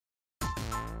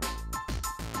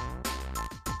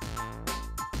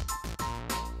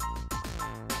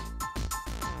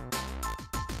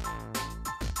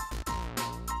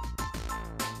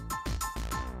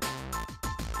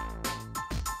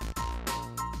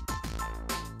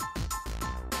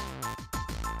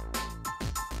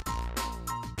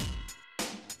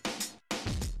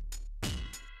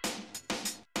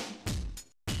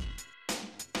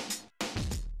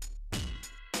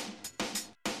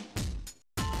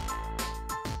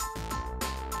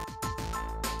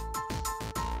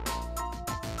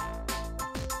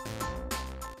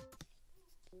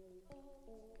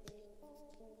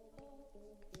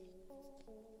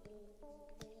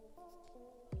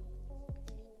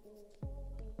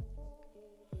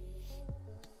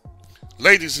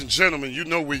Ladies and gentlemen, you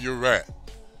know where you're at.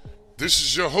 This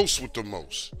is your host with the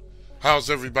most.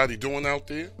 How's everybody doing out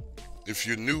there? If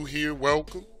you're new here,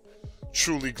 welcome.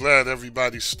 Truly glad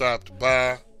everybody stopped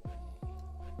by.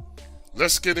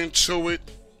 Let's get into it.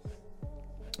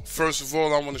 First of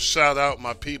all, I want to shout out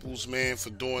my peoples, man, for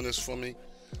doing this for me.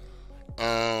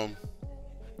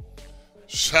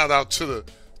 Shout out to the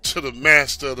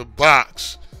master of the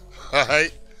box.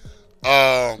 Alright.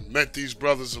 Met these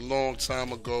brothers a long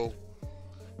time ago.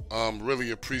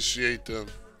 Really appreciate them.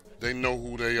 They know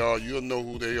who they are. You'll know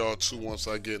who they are too once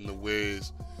I get in the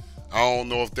Wiz. I don't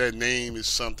know if that name is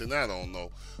something. I don't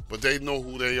know. But they know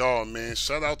who they are, man.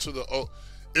 Shout out to the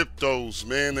Iptos,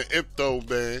 man. The Ipto,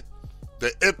 man.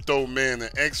 The Ipto, man. The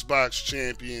Xbox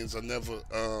champions. I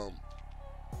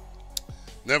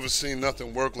never seen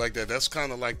nothing work like that. That's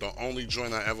kind of like the only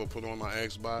joint I ever put on my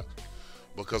Xbox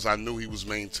because I knew he was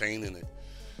maintaining it.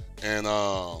 And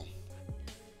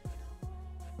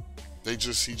he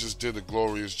just did a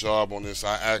glorious job on this.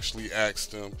 I actually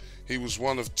asked him. He was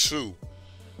one of two.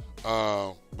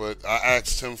 But I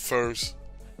asked him first,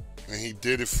 and he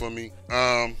did it for me.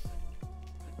 We're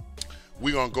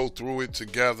going to go through it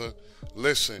together.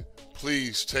 Listen,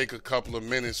 please take a couple of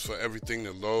minutes for everything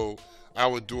to load. I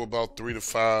would do about 3 to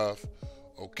 5,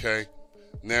 okay?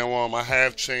 Now, I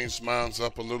have changed mine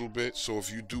up a little bit, so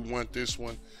if you do want this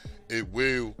one,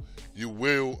 you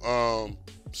will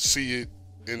see it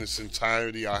in its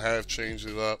entirety. I have changed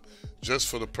it up just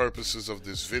for the purposes of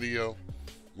this video.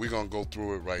 We're going to go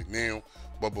through it right now.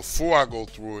 But before I go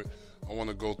through it, I want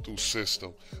to go through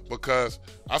system. Because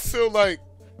I feel like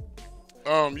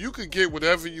you could get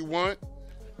whatever you want.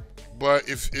 But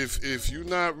if you're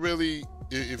not really,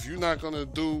 if you're not going to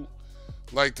do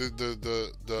like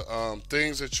the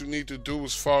things that you need to do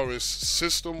as far as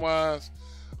system-wise,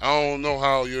 I don't know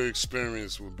how your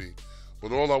experience will be.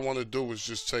 But all I want to do is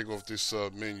just take off this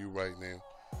menu right now.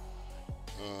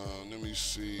 Let me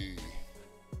see.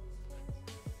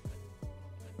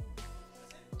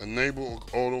 Enable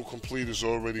autocomplete is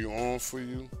already on for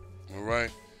you. All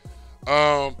right.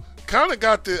 I kind of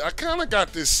got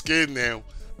this skin now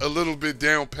a little bit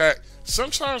down pat.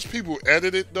 Sometimes people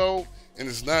edit it though, and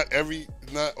it's not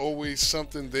always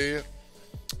something there.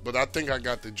 But I think I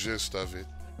got the gist of it.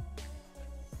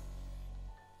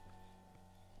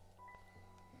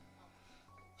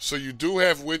 So you do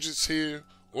have widgets here.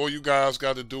 All you guys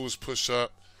got to do is push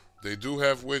up. They do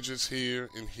have widgets here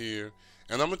and here.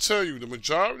 And I'm going to tell you, the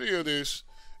majority of this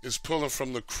is pulling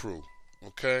from the crew.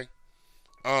 Okay?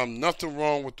 Nothing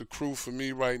wrong with the crew for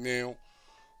me right now.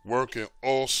 Working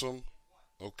awesome.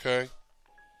 Okay?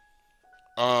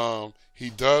 He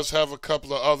does have a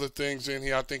couple of other things in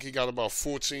here. I think he got about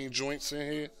 14 joints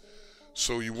in here.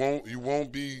 So you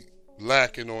won't be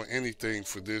lacking on anything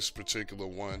for this particular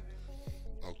one.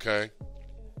 Okay.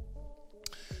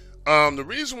 The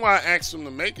reason why I asked him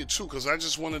to make it too, because I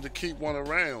just wanted to keep one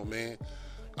around, man.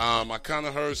 I kind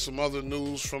of heard some other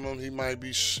news from him. He might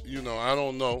be, I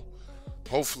don't know.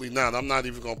 Hopefully not. I'm not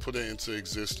even going to put it into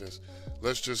existence.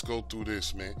 Let's just go through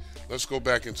this, man. Let's go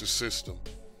back into system.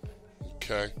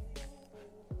 Okay.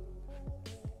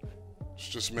 Let's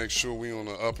just make sure we on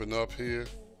the up and up here.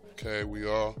 Okay, we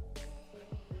are.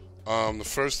 The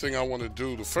first thing I want to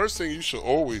do, the first thing you should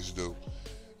always do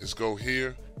is go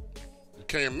here,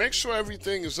 okay, and make sure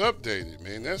everything is updated,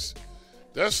 man. That's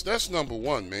number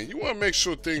one, man. You want to make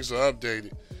sure things are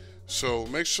updated. So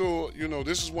make sure,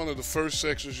 this is one of the first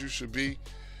sections you should be,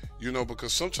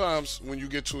 because sometimes when you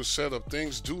get to a setup,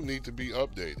 things do need to be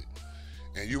updated.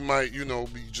 And you might,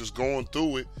 be just going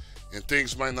through it, and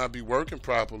things might not be working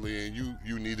properly, and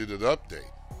you needed an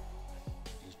update.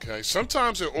 Okay,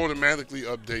 sometimes it automatically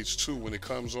updates too when it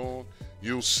comes on.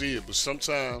 You'll see it, but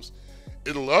sometimes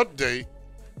it'll update,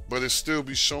 but it still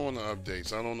be showing the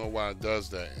updates. I don't know why it does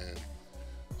that, and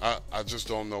I just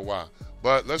don't know why.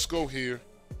 But let's go here,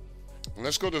 and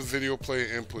let's go to video player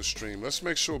input stream. Let's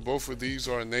make sure both of these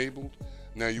are enabled.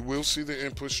 Now you will see the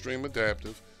input stream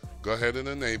adaptive. Go ahead and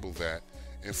enable that.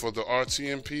 And for the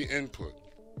RTMP input,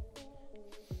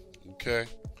 okay,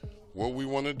 what we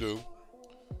want to do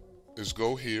is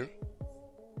go here,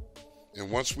 and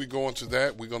once we go into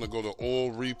that, we're going to go to all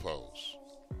repos.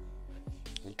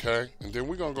 Okay, and then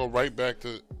we're going to go right back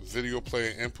to video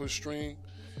player input stream,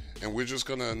 and we're just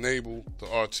going to enable the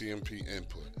RTMP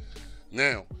input.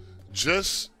 Now,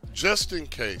 just in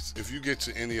case, if you get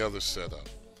to any other setup,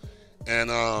 and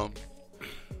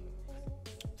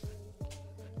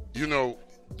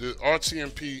the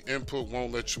RTMP input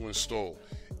won't let you install.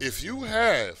 If you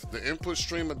have the input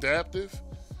stream adaptive,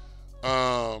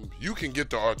 you can get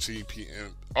the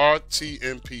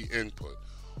RTMP input.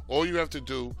 All you have to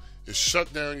do is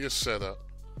shut down your setup.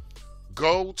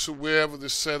 Go to wherever the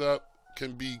setup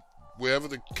can be, wherever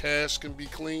the cache can be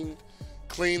cleaned.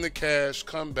 Clean the cache,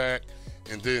 come back,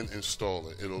 and then install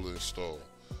it. It'll install.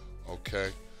 Okay?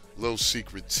 Little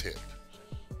secret tip.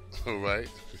 All right?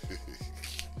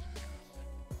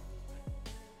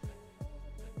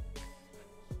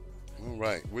 All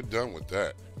right, we're done with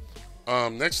that.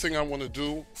 Next thing I want to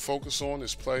do, focus on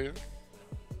is player.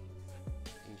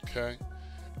 Okay?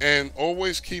 And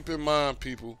always keep in mind,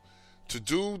 people, to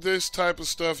do this type of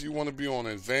stuff, you want to be on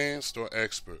advanced or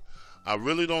expert. I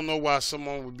really don't know why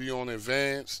someone would be on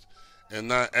advanced and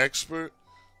not expert,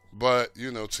 but,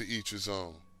 you know, to each his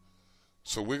own.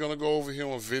 So we're going to go over here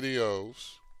on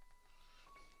videos,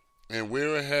 and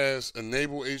where it has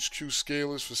enable HQ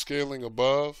scalers for scaling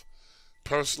above.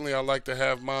 Personally, I like to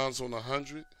have mine on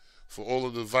 100 for all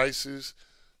of the devices,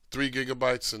 3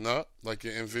 gigabytes and up, like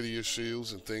your NVIDIA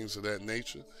Shields and things of that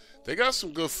nature. They got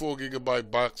some good 4 gigabyte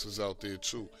boxes out there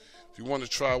too. If you want to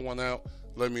try one out,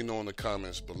 let me know in the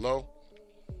comments below.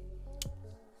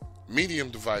 Medium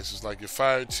devices like your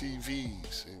Fire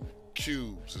TVs and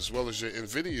cubes, as well as your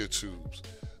NVIDIA tubes.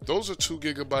 Those are 2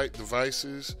 gigabyte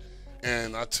devices,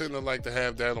 and I tend to like to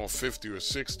have that on 50 or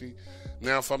 60.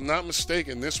 Now, if I'm not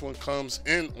mistaken, this one comes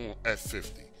in at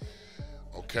 50.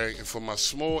 Okay, and for my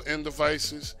small end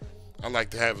devices, I like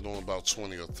to have it on about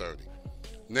 20 or 30.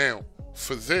 Now,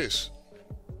 for this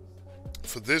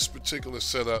particular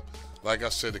setup, like I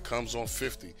said, it comes on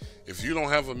 50. If you don't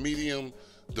have a medium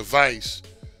device,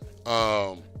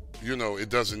 you know, it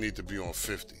doesn't need to be on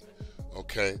 50.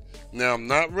 Okay, now I'm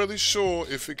not really sure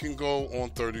if it can go on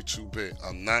 32-bit.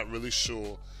 I'm not really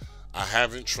sure. I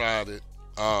haven't tried it.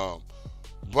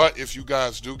 But if you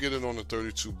guys do get it on the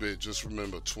 32-bit, just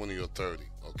remember 20 or 30,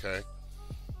 okay?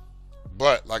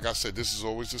 But, like I said, this is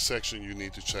always the section you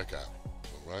need to check out,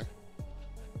 all right?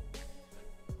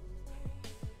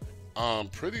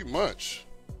 Pretty much.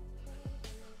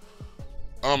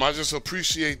 I just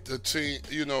appreciate the team,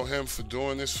 you know, him for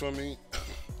doing this for me.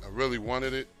 I really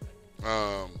wanted it.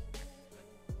 All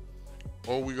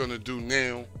we're gonna do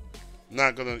now,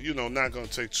 not gonna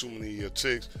take too many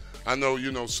ticks. I know,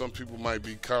 you know, some people might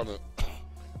be kind of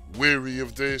weary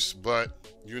of this, but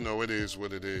you know, it is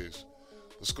what it is.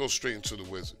 Let's go straight into the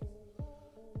wizard.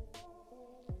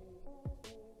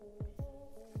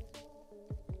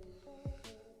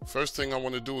 First thing I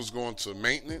want to do is go into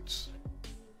maintenance.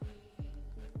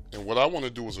 And what I want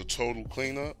to do is a total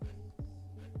cleanup.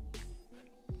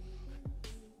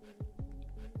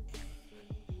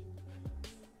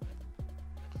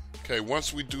 Okay,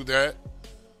 once we do that,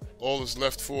 all that's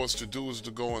left for us to do is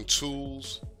to go on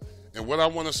tools. And what I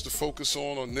want us to focus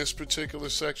on this particular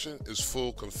section is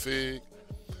full config.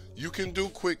 You can do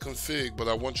quick config, but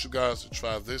I want you guys to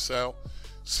try this out,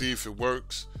 see if it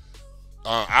works.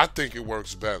 I think it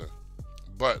works better.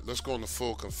 But let's go into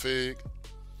full config.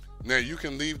 Now you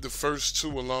can leave the first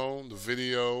 2 alone, the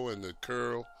video and the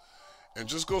curl, and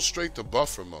just go straight to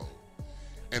buffer mode.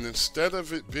 And instead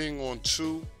of it being on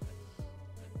 2,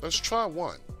 let's try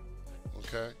 1.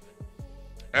 Okay?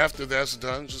 After that's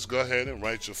done, just go ahead and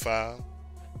write your file.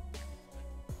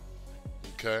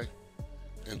 Okay?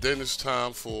 And then it's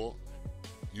time for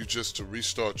you just to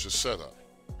restart your setup.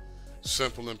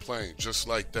 Simple and plain, just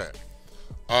like that.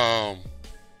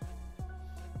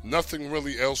 Nothing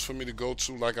really else for me to go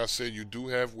to. Like I said, you do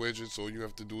have widgets. All you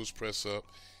have to do is press up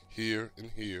here and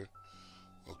here.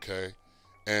 Okay?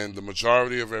 And the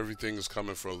majority of everything is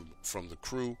coming from the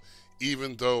crew,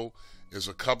 even though there's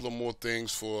a couple of more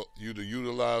things for you to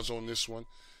utilize on this one.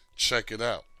 Check it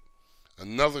out.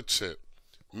 Another tip,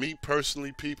 me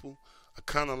personally, people, I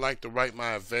kind of like to write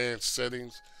my advanced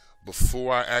settings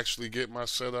before I actually get my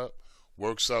setup.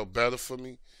 Works out better for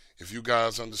me. If you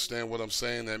guys understand what I'm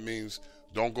saying, that means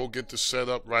don't go get the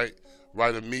setup right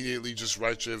immediately. Just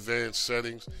write your advanced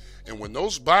settings. And when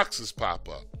those boxes pop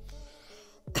up,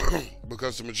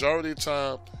 because the majority of the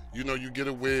time, you know, you get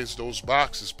a whiz, those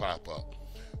boxes pop up.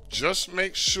 Just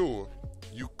make sure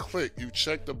you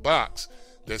check the box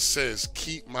that says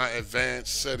keep my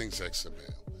advanced settings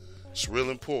XML. It's real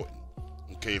important,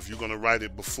 okay, if you're going to write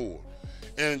it before.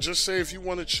 And just say if you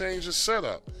want to change the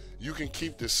setup, you can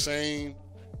keep the same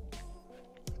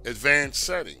advanced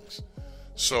settings.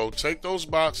 So take those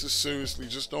boxes seriously.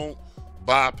 Just don't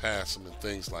bypass them and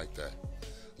things like that.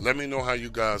 Let me know how you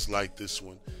guys like this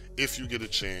one. If you get a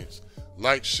chance,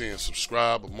 like, share, and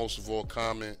subscribe, but most of all,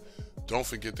 comment. Don't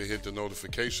forget to hit the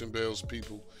notification bells,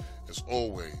 people. As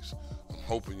always, I'm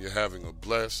hoping you're having a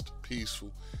blessed,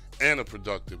 peaceful, and a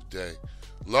productive day.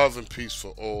 Love and peace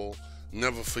for all.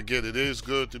 Never forget, it is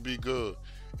good to be good,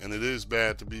 and it is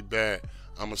bad to be bad.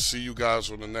 I'm going to see you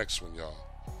guys on the next one, y'all.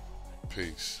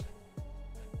 Peace.